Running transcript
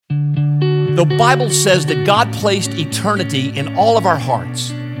The Bible says that God placed eternity in all of our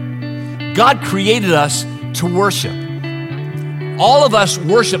hearts. God created us to worship. All of us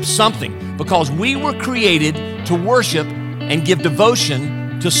worship something because we were created to worship and give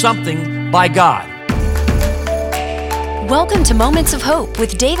devotion to something by God. Welcome to Moments of Hope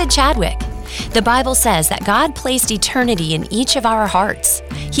with David Chadwick. The Bible says that God placed eternity in each of our hearts.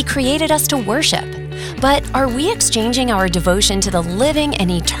 He created us to worship. But are we exchanging our devotion to the living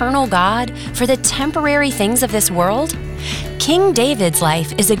and eternal God for the temporary things of this world? King David's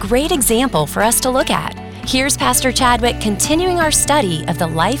life is a great example for us to look at. Here's Pastor Chadwick continuing our study of the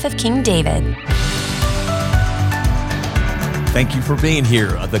life of King David. Thank you for being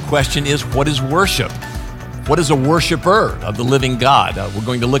here. The question is, what is worship? What is a worshiper of the living God? We're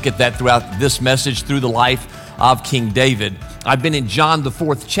going to look at that throughout this message through the life of King David. I've been in John, the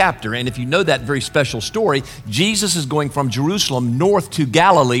 4th chapter, and if you know that very special story, Jesus is going from Jerusalem north to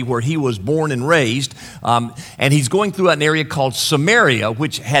Galilee, where he was born and raised, and he's going through an area called Samaria,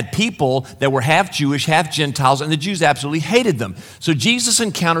 which had people that were half Jewish, half Gentiles, and the Jews absolutely hated them. So Jesus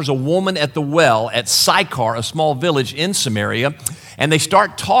encounters a woman at the well at Sychar, a small village in Samaria, and they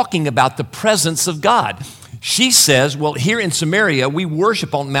start talking about the presence of God. She says, well, here in Samaria, we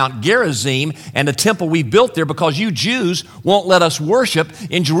worship on Mount Gerizim and a temple we built there because you Jews won't let us worship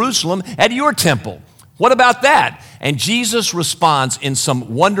in Jerusalem at your temple. What about that? And Jesus responds in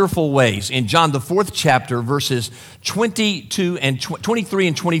some wonderful ways. In John, the 4th chapter, verses 23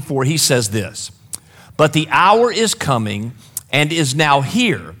 and 24, he says this, "But the hour is coming and is now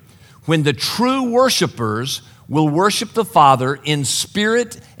here when the true worshipers will worship the Father in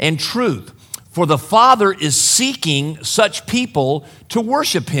spirit and truth. For the Father is seeking such people to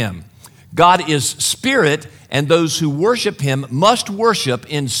worship him. God is spirit, and those who worship him must worship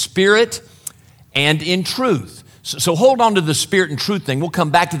in spirit and in truth." So hold on to the spirit and truth thing. We'll come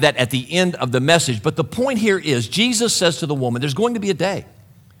back to that at the end of the message. But the point here is, Jesus says to the woman, there's going to be a day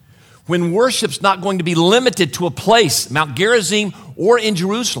when worship's not going to be limited to a place, Mount Gerizim or in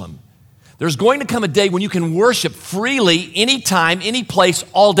Jerusalem. There's going to come a day when you can worship freely, anytime, any place,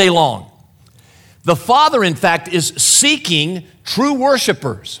 all day long. The Father, in fact, is seeking true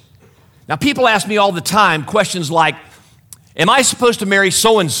worshipers. Now, people ask me all the time questions like, am I supposed to marry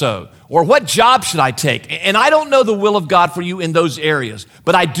so-and-so? Or what job should I take? And I don't know the will of God for you in those areas,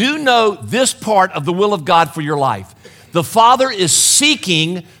 but I do know this part of the will of God for your life. The Father is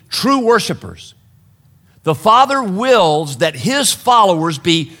seeking true worshipers. The Father wills that his followers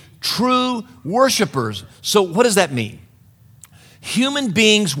be true worshipers. So what does that mean? Human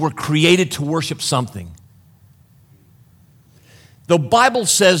beings were created to worship something. The Bible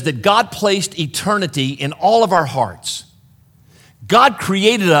says that God placed eternity in all of our hearts. God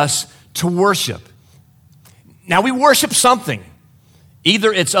created us to worship. Now we worship something.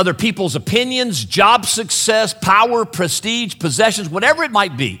 Either it's other people's opinions, job success, power, prestige, possessions, whatever it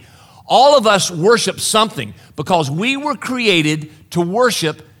might be. All of us worship something because we were created to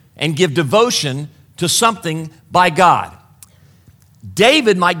worship and give devotion to something by God.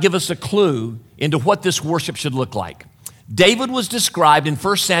 David might give us a clue into what this worship should look like. David was described in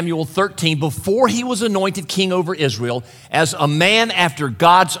 1 Samuel 13 before he was anointed king over Israel as a man after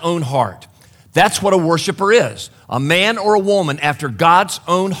God's own heart. That's what a worshiper is, a man or a woman after God's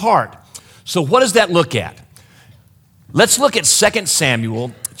own heart. So what does that look at? Let's look at 2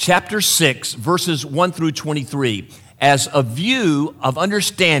 Samuel chapter 6, verses 1 through 23. As a view of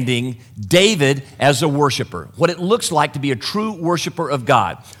understanding David as a worshiper, what it looks like to be a true worshiper of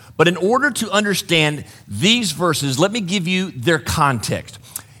God. But in order to understand these verses, let me give you their context.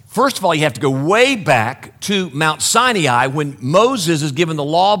 First of all, you have to go way back to Mount Sinai when Moses is given the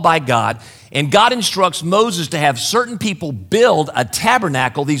law by God, and God instructs Moses to have certain people build a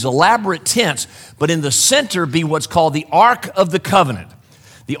tabernacle, these elaborate tents, but in the center be what's called the Ark of the Covenant.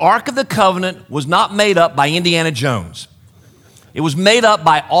 The Ark of the Covenant was not made up by Indiana Jones. It was made up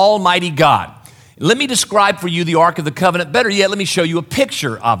by Almighty God. Let me describe for you the Ark of the Covenant. Better yet, let me show you a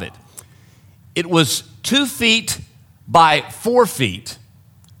picture of it. It was 2 feet by 4 feet.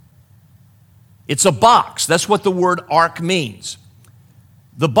 It's a box. That's what the word ark means.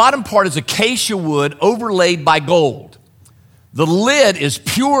 The bottom part is acacia wood overlaid by gold. The lid is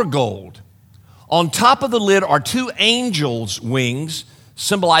pure gold. On top of the lid are 2 angels' wings,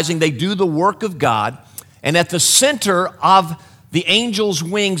 symbolizing they do the work of God. And at the center of the angel's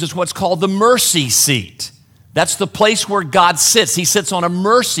wings is what's called the mercy seat. That's the place where God sits. He sits on a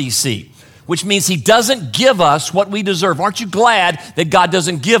mercy seat, which means he doesn't give us what we deserve. Aren't you glad that God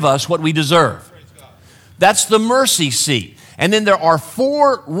doesn't give us what we deserve? That's the mercy seat. And then there are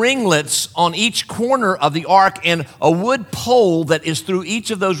 4 ringlets on each corner of the ark and a wood pole that is through each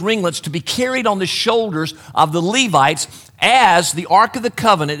of those ringlets to be carried on the shoulders of the Levites as the Ark of the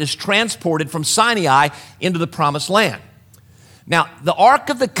Covenant is transported from Sinai into the Promised Land. Now, the Ark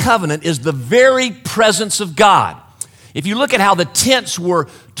of the Covenant is the very presence of God. If you look at how the tents were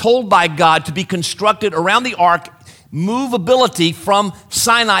told by God to be constructed around the ark, movability from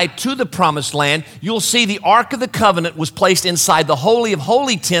Sinai to the Promised Land, you'll see the Ark of the Covenant was placed inside the Holy of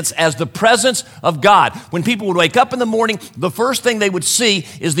Holy tents as the presence of God. When people would wake up in the morning, the first thing they would see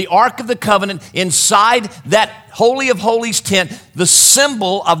is the Ark of the Covenant inside that Holy of Holies tent, the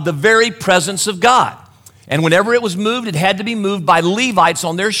symbol of the very presence of God. And whenever it was moved, it had to be moved by Levites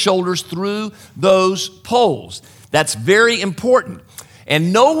on their shoulders through those poles. That's very important.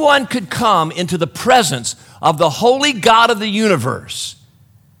 And no one could come into the presence of the holy God of the universe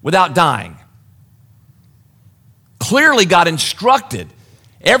without dying. Clearly, God instructed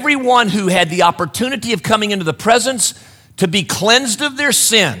everyone who had the opportunity of coming into the presence to be cleansed of their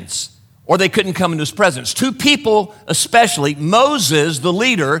sins, or they couldn't come into his presence. 2 people, especially, Moses, the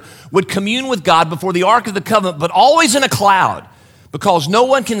leader, would commune with God before the Ark of the Covenant, but always in a cloud, because no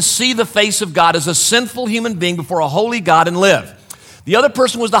one can see the face of God as a sinful human being before a holy God and live. The other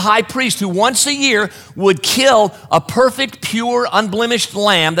person was the high priest, who once a year would kill a perfect, pure, unblemished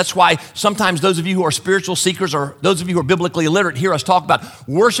lamb. That's why sometimes those of you who are spiritual seekers or those of you who are biblically illiterate hear us talk about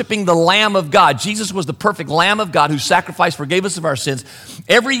worshiping the Lamb of God. Jesus was the perfect Lamb of God who sacrificed, forgave us of our sins.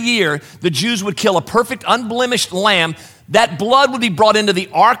 Every year, the Jews would kill a perfect, unblemished lamb. That blood would be brought into the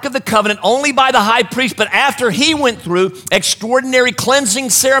Ark of the Covenant only by the high priest, but after he went through extraordinary cleansing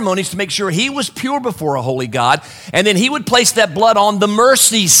ceremonies to make sure he was pure before a holy God, and then he would place that blood on the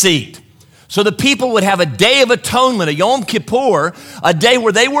mercy seat. So the people would have a day of atonement, a Yom Kippur, a day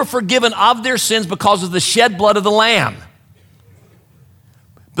where they were forgiven of their sins because of the shed blood of the Lamb.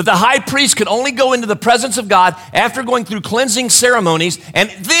 But the high priest could only go into the presence of God after going through cleansing ceremonies, and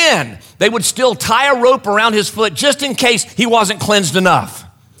then they would still tie a rope around his foot just in case he wasn't cleansed enough.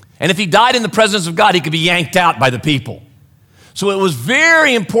 And if he died in the presence of God, he could be yanked out by the people. So it was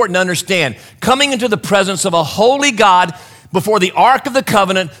very important to understand, coming into the presence of a holy God before the Ark of the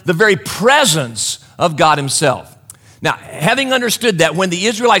Covenant, the very presence of God himself. Now, having understood that, when the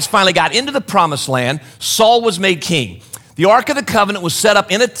Israelites finally got into the Promised Land, Saul was made king. The Ark of the Covenant was set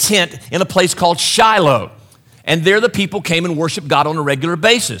up in a tent in a place called Shiloh. And there the people came and worshiped God on a regular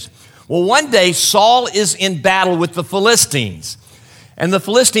basis. Well, one day Saul is in battle with the Philistines. And the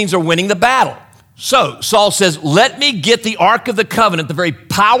Philistines are winning the battle. So Saul says, let me get the Ark of the Covenant, the very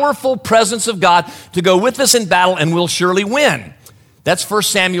powerful presence of God, to go with us in battle, and we'll surely win. That's 1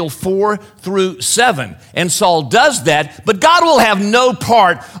 Samuel 4-7. And Saul does that, but God will have no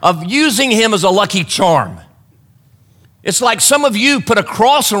part of using him as a lucky charm. It's like some of you put a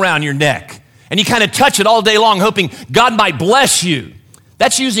cross around your neck and you kind of touch it all day long hoping God might bless you.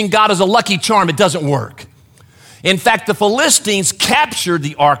 That's using God as a lucky charm. It doesn't work. In fact, the Philistines captured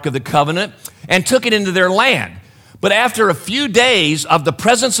the Ark of the Covenant and took it into their land. But after a few days of the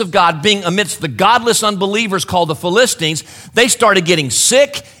presence of God being amidst the godless unbelievers called the Philistines, they started getting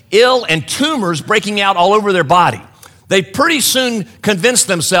sick, ill, and tumors breaking out all over their body. They pretty soon convinced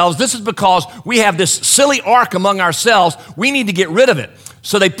themselves, this is because we have this silly ark among ourselves, we need to get rid of it.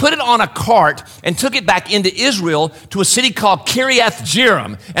 So they put it on a cart and took it back into Israel to a city called Kiriath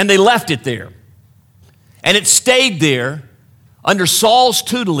Jearim, and they left it there. And it stayed there under Saul's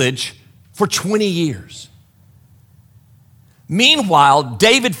tutelage for 20 years. Meanwhile,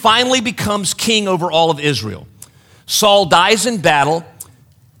 David finally becomes king over all of Israel. Saul dies in battle.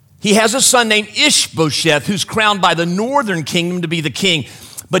 He has a son named Ishbosheth, who's crowned by the northern kingdom to be the king,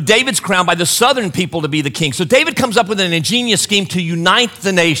 but David's crowned by the southern people to be the king. So David comes up with an ingenious scheme to unite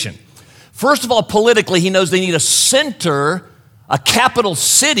the nation. First of all, politically, he knows they need a center, a capital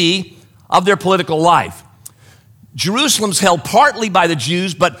city of their political life. Jerusalem's held partly by the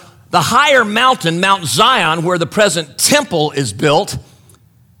Jews, but the higher mountain, Mount Zion, where the present temple is built,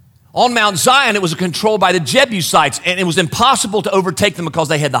 on Mount Zion, it was controlled by the Jebusites, and it was impossible to overtake them because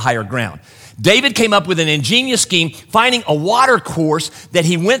they had the higher ground. David came up with an ingenious scheme, finding a water course that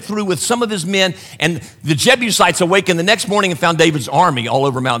he went through with some of his men, and the Jebusites awakened the next morning and found David's army all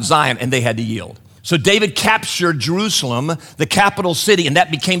over Mount Zion, and they had to yield. So David captured Jerusalem, the capital city, and that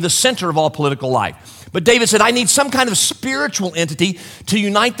became the center of all political life. But David said, I need some kind of spiritual entity to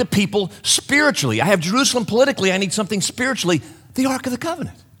unite the people spiritually. I have Jerusalem politically, I need something spiritually, the Ark of the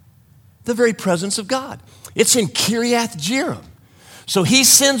Covenant. The very presence of God. It's in Kiriath Jearim. So he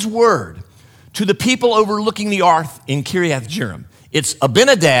sends word to the people overlooking the ark in Kiriath Jearim. It's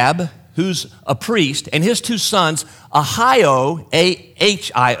Abinadab who's a priest, and his two sons, Ahio,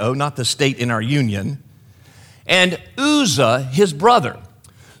 A-H-I-O, not the state in our union, and Uzzah, his brother.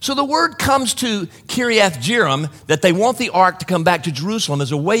 So the word comes to Kiriath Jearim that they want the ark to come back to Jerusalem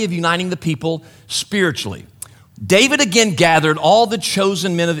as a way of uniting the people spiritually. David again gathered all the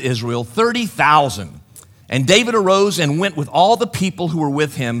chosen men of Israel, 30,000. And David arose and went with all the people who were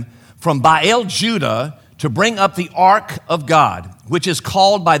with him from Baal Judah to bring up the ark of God, which is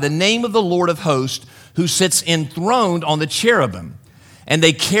called by the name of the Lord of hosts, who sits enthroned on the cherubim. And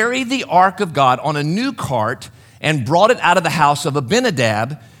they carried the ark of God on a new cart and brought it out of the house of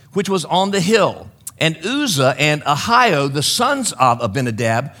Abinadab, which was on the hill. And Uzzah and Ahio, the sons of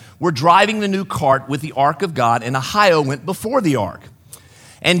Abinadab, were driving the new cart with the ark of God, and Ahio went before the ark.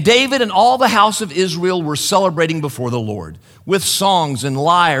 And David and all the house of Israel were celebrating before the Lord with songs and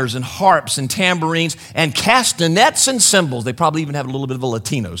lyres and harps and tambourines and castanets and cymbals. They probably even have a little bit of a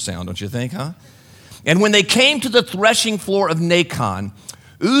Latino sound, don't you think, huh? And when they came to the threshing floor of Nacon,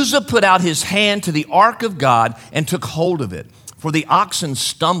 Uzzah put out his hand to the ark of God and took hold of it, for the oxen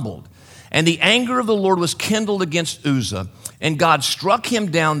stumbled. And the anger of the Lord was kindled against Uzzah, and God struck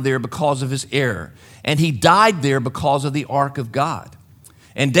him down there because of his error, and he died there because of the ark of God.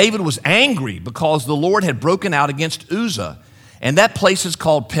 And David was angry because the Lord had broken out against Uzzah, and that place is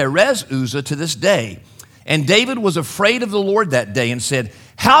called Perez Uzzah to this day. And David was afraid of the Lord that day and said,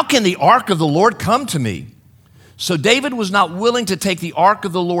 "How can the ark of the Lord come to me?" So David was not willing to take the ark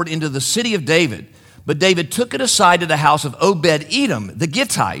of the Lord into the city of David, but David took it aside to the house of Obed-Edom, the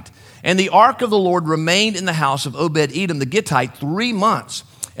Gittite. And the ark of the Lord remained in the house of Obed-Edom, the Gittite, 3 months.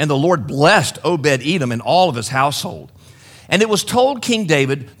 And the Lord blessed Obed-Edom and all of his household. And it was told King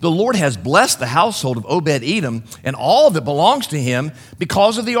David, "The Lord has blessed the household of Obed-Edom, and all of it belongs to him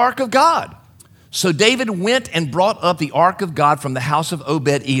because of the ark of God." So David went and brought up the ark of God from the house of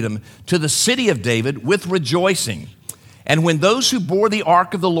Obed-Edom to the city of David with rejoicing. And when those who bore the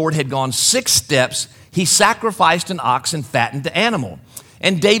ark of the Lord had gone 6 steps, he sacrificed an ox and fattened the animal.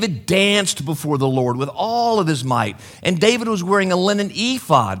 And David danced before the Lord with all of his might. And David was wearing a linen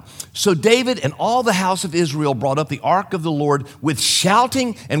ephod. So David and all the house of Israel brought up the ark of the Lord with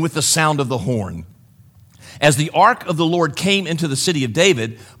shouting and with the sound of the horn. As the ark of the Lord came into the city of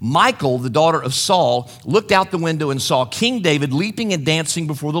David, Michal, the daughter of Saul, looked out the window and saw King David leaping and dancing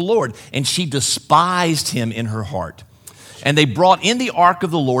before the Lord, and she despised him in her heart. And they brought in the ark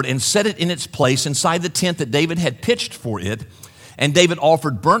of the Lord and set it in its place inside the tent that David had pitched for it. And David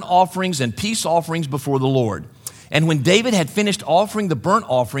offered burnt offerings and peace offerings before the Lord. And when David had finished offering the burnt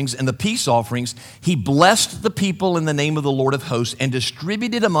offerings and the peace offerings, he blessed the people in the name of the Lord of hosts and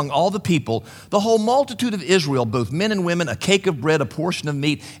distributed among all the people, the whole multitude of Israel, both men and women, a cake of bread, a portion of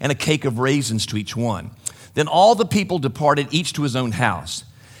meat, and a cake of raisins to each one. Then all the people departed, each to his own house.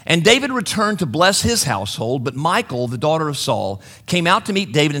 And David returned to bless his household, but Michal, the daughter of Saul, came out to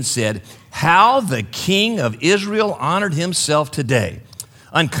meet David and said, "How the king of Israel honored himself today,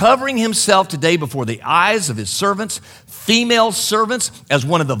 uncovering himself today before the eyes of his servants, female servants, as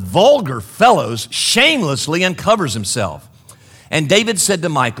one of the vulgar fellows shamelessly uncovers himself." And David said to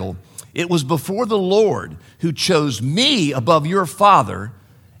Michal, "It was before the Lord who chose me above your father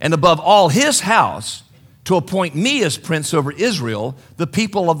and above all his house to appoint me as prince over Israel, the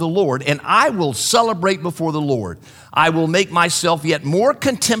people of the Lord, and I will celebrate before the Lord. I will make myself yet more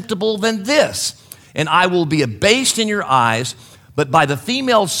contemptible than this, and I will be abased in your eyes, but by the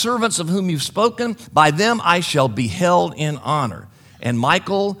female servants of whom you've spoken, by them I shall be held in honor." And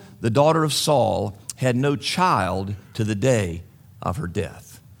Michal, the daughter of Saul, had no child to the day of her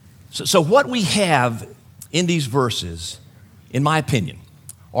death. So what we have in these verses, in my opinion,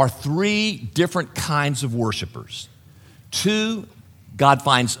 are 3 different kinds of worshipers. 2, God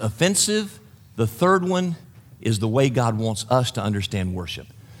finds offensive. The third one is the way God wants us to understand worship.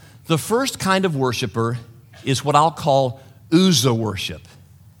 The first kind of worshiper is what I'll call Uzzah worship.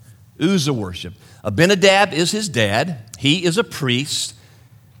 Uzzah worship. Abinadab is his dad. He is a priest.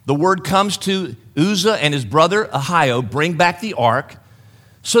 The word comes to Uzzah and his brother Ahio, bring back the ark.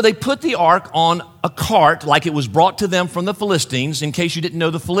 So they put the ark on a cart like it was brought to them from the Philistines. In case you didn't know,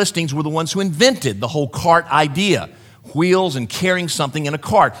 the Philistines were the ones who invented the whole cart idea. Wheels and carrying something in a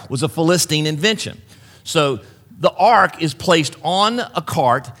cart was a Philistine invention. So the ark is placed on a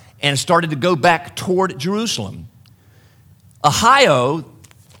cart and started to go back toward Jerusalem. Ahio,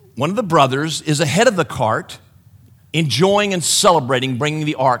 one of the brothers, is ahead of the cart, enjoying and celebrating bringing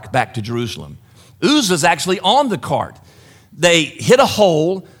the ark back to Jerusalem. Uzzah's actually on the cart. They hit a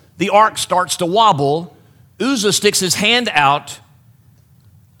hole, the ark starts to wobble, Uzzah sticks his hand out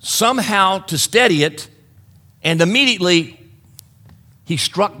somehow to steady it, and immediately He's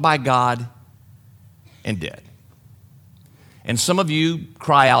struck by God and dead. And some of you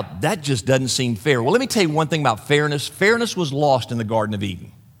cry out, that just doesn't seem fair. Well, let me tell you one thing about fairness. Fairness was lost in the Garden of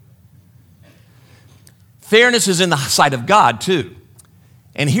Eden. Fairness is in the sight of God, too.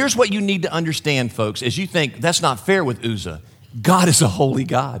 And here's what you need to understand, folks, as you think, that's not fair with Uzzah. God is a holy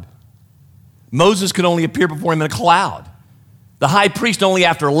God. Moses could only appear before him in a cloud. The high priest only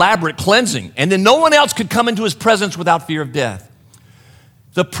after elaborate cleansing. And then no one else could come into his presence without fear of death.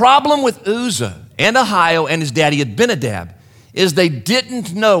 The problem with Uzzah and Ahio and his daddy Abinadab is they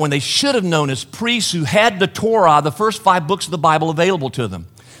didn't know, and they should have known as priests who had the Torah, the first 5 books of the Bible available to them,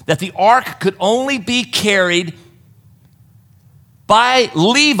 that the ark could only be carried by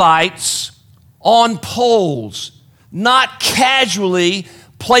Levites on poles, not casually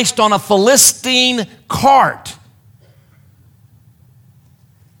placed on a Philistine cart.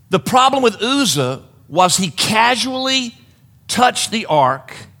 The problem with Uzzah was he casually touched the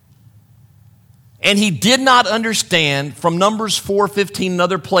ark, and he did not understand from Numbers 4:15 and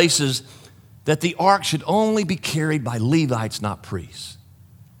other places that the ark should only be carried by Levites, not priests.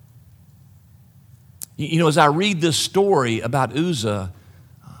 You know, as I read this story about Uzzah,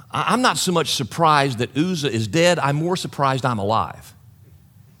 I'm not so much surprised that Uzzah is dead. I'm more surprised I'm alive.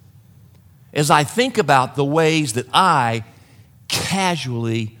 As I think about the ways that I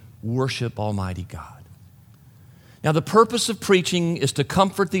casually worship Almighty God. Now, the purpose of preaching is to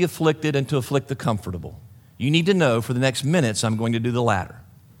comfort the afflicted and to afflict the comfortable. You need to know for the next minutes I'm going to do the latter.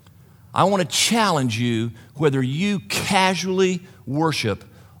 I want to challenge you whether you casually worship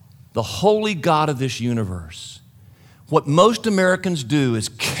the holy God of this universe. What most Americans do is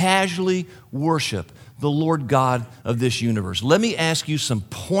casually worship the Lord God of this universe. Let me ask you some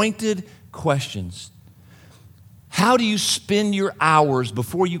pointed questions. How do you spend your hours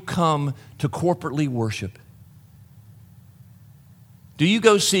before you come to corporately worship? Do you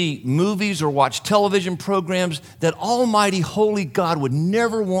go see movies or watch television programs that Almighty Holy God would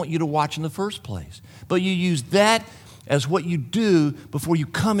never want you to watch in the first place? But you use that as what you do before you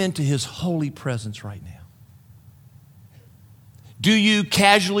come into His holy presence right now. Do you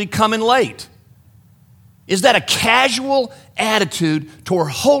casually come in late? Is that a casual attitude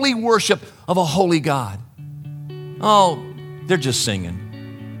toward holy worship of a holy God? Oh, they're just singing.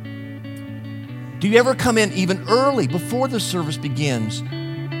 Do you ever come in even early before the service begins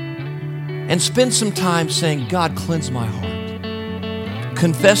and spend some time saying, God, cleanse my heart,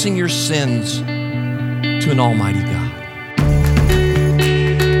 confessing your sins to an almighty God?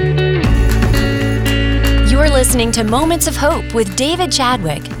 You're listening to Moments of Hope with David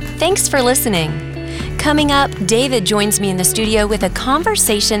Chadwick. Thanks for listening. Coming up, David joins me in the studio with a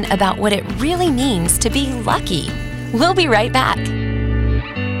conversation about what it really means to be lucky. We'll be right back.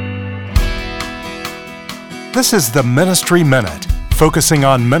 This is the Ministry Minute, focusing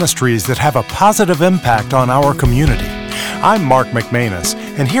on ministries that have a positive impact on our community. I'm Mark McManus,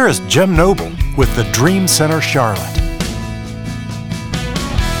 and here is Jim Noble with the Dream Center Charlotte.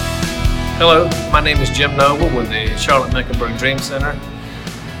 Hello, my name is Jim Noble with the Charlotte Mecklenburg Dream Center.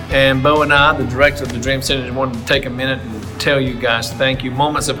 And Bo and I, the director of the Dream Center, just wanted to take a minute and tell you guys thank you.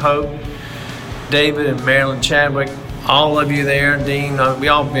 Moments of Hope, David and Marilyn Chadwick, all of you there, Dean, we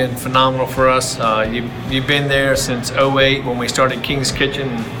all been phenomenal for us. You've been there since 2008 when we started King's Kitchen,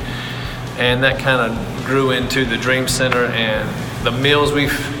 and that kind of grew into the Dream Center, and the meals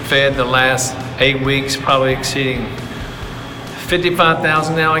we've fed the last 8 weeks, probably exceeding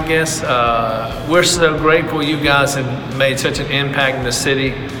 55,000 now, I guess. We're so grateful you guys have made such an impact in the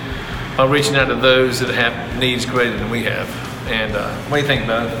city by reaching out to those that have needs greater than we have. And what do you think,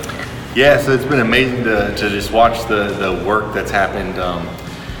 Bo? Yeah, so it's been amazing to just watch the work that's happened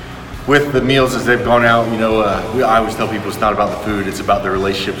with the meals as they've gone out. You know, I always tell people it's not about the food, it's about the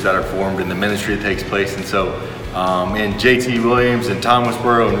relationships that are formed and the ministry that takes place. And so in JT Williams and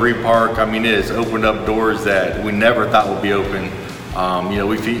Thomasboro and Reed Park, I mean, it has opened up doors that we never thought would be open. You know,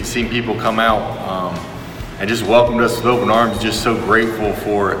 we've seen people come out and just welcomed us with open arms, just so grateful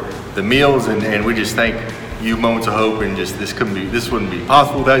for the meals, and we just thank you, Moments of Hope, and just this wouldn't be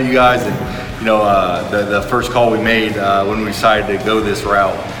possible without you guys. And you know, the first call we made when we decided to go this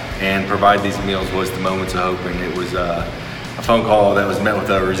route and provide these meals was the Moments of Hope, and it was a phone call that was met with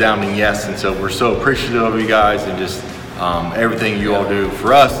a resounding yes. And so we're so appreciative of you guys and just everything you all do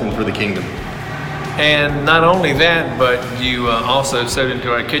for us and for the kingdom. And not only that, but you also sewed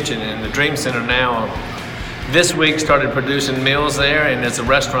into our kitchen, and the Dream Center now this week started producing meals there, and as the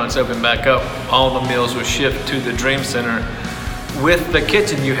restaurants open back up, all the meals will shift to the Dream Center with the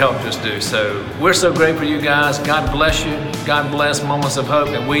kitchen you helped us do. So we're so grateful for you guys. God bless you. God bless Moments of Hope,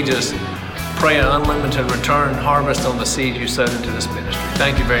 and we just pray an unlimited return harvest on the seeds you sowed into this ministry.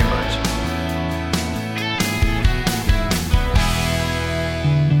 Thank you very much.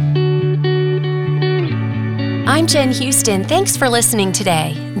 I'm Jen Houston. Thanks for listening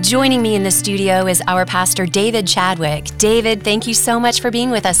today. Joining me in the studio is our pastor, David Chadwick. David, thank you so much for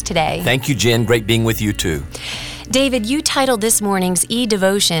being with us today. Thank you, Jen. Great being with you, too. David, you titled this morning's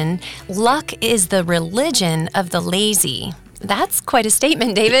e-devotion, "Luck is the Religion of the Lazy." That's quite a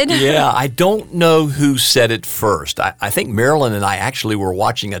statement, David. Yeah, I don't know who said it first. I think Marilyn and I actually were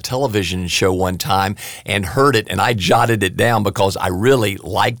watching a television show one time and heard it, and I jotted it down because I really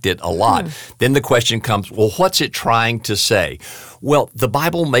liked it a lot. Then the question comes, well, what's it trying to say? Well, the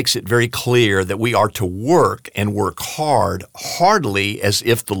Bible makes it very clear that we are to work and work hard, heartily as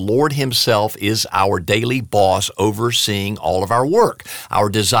if the Lord Himself is our daily boss overseeing all of our work. Our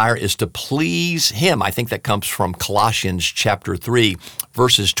desire is to please Him. I think that comes from Colossians chapter 3,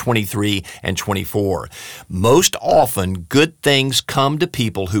 verses 23 and 24. Most often, good things come to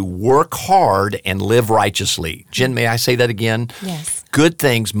people who work hard and live righteously. Jen, may I say that again? Yes. Good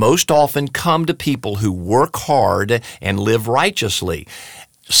things most often come to people who work hard and live righteously.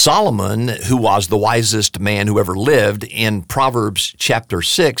 Solomon, who was the wisest man who ever lived, in Proverbs chapter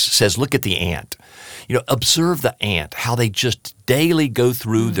 6 says, look at the ant. Observe the ant, how they just daily go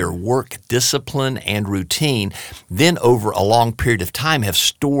through their work discipline and routine, then over a long period of time have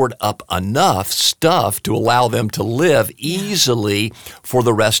stored up enough stuff to allow them to live easily for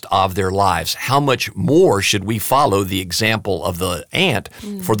the rest of their lives. How much more should we follow the example of the ant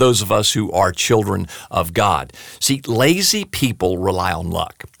for those of us who are children of God? See, lazy people rely on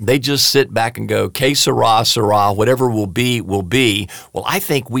luck. They just sit back and go, que sera, sera, whatever will be, will be. Well, I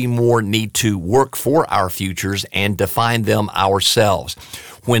think we more need to work for our futures and define them ourselves.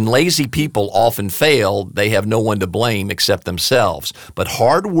 When lazy people often fail, they have no one to blame except themselves. But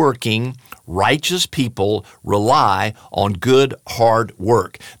hardworking, righteous people rely on good, hard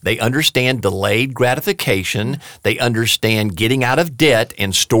work. They understand delayed gratification. They understand getting out of debt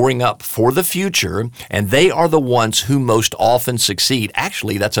and storing up for the future. And they are the ones who most often succeed.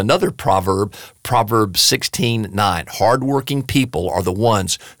 Actually, that's another proverb, Proverbs 16:9. Hardworking people are the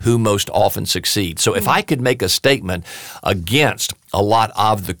ones who most often succeed. So if I could make a statement against a lot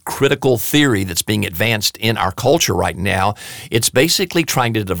of the critical theory that's being advanced in our culture right now, it's basically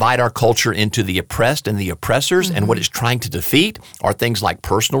trying to divide our culture into the oppressed and the oppressors, and what it's trying to defeat are things like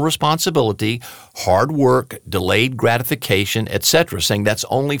personal responsibility, hard work, delayed gratification, etc., saying that's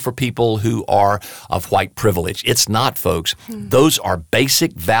only for people who are of white privilege. It's not, folks. Those are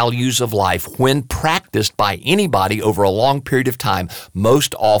basic values of life when practiced by anybody over a long period of time,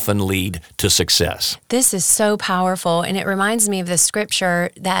 most often lead to success. This is so powerful, and it reminds me of the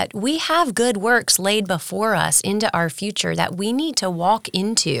scripture that we have good works laid before us into our future that we need to walk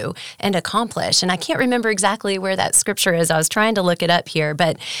into and accomplish. And I can't remember exactly where that scripture is. I was trying to look it up here,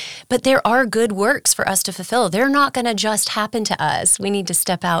 but there are good works for us to fulfill. They're not going to just happen to us. We need to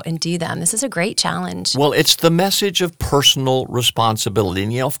step out and do them. This is a great challenge. Well, it's the message of personal responsibility.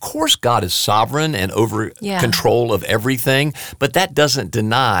 And, of course, God is sovereign and over control of everything, but that doesn't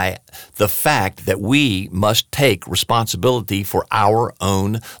deny the fact that we must take responsibility for our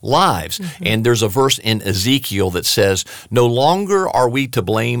own lives. And there's a verse in Ezekiel that says, no longer are we to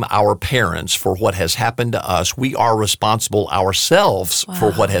blame our parents for what has happened to us. We are responsible ourselves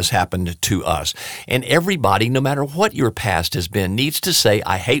for what has happened to us. And everybody, no matter what your past has been, needs to say,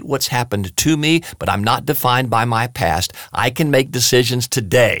 I hate what's happened to me, but I'm not defined by my past. I can make decisions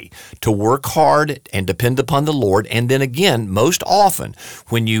today to work hard and depend upon the Lord. And then again, most often,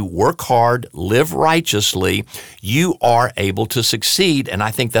 when you work hard, live righteously, you are able to succeed. And I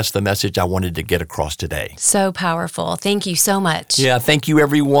think that's the message I wanted to get across today. So powerful. Thank you so much. Yeah, thank you,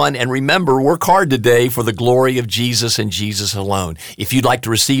 everyone. And remember, work hard today for the glory of Jesus and Jesus alone. If you'd like to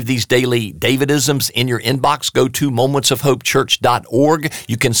receive these daily Davidisms in your inbox, go to momentsofhopechurch.org.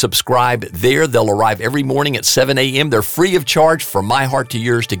 You can subscribe there. They'll arrive every morning at 7 a.m. They're free of charge from my heart to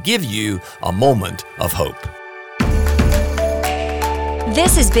yours to give you a moment of hope.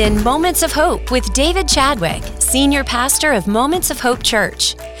 This has been Moments of Hope with David Chadwick, Senior Pastor of Moments of Hope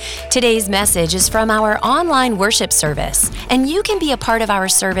Church. Today's message is from our online worship service, and you can be a part of our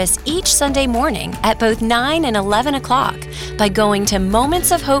service each Sunday morning at both 9 and 11 o'clock by going to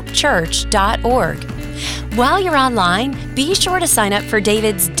momentsofhopechurch.org. While you're online, be sure to sign up for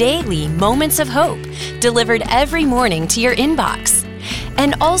David's daily Moments of Hope, delivered every morning to your inbox.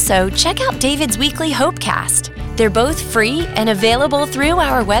 And also, check out David's weekly Hopecast. They're both free and available through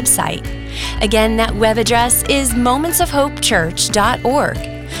our website. Again, that web address is momentsofhopechurch.org.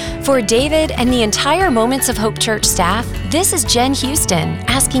 For David and the entire Moments of Hope Church staff, this is Jen Houston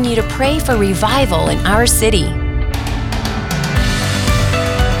asking you to pray for revival in our city.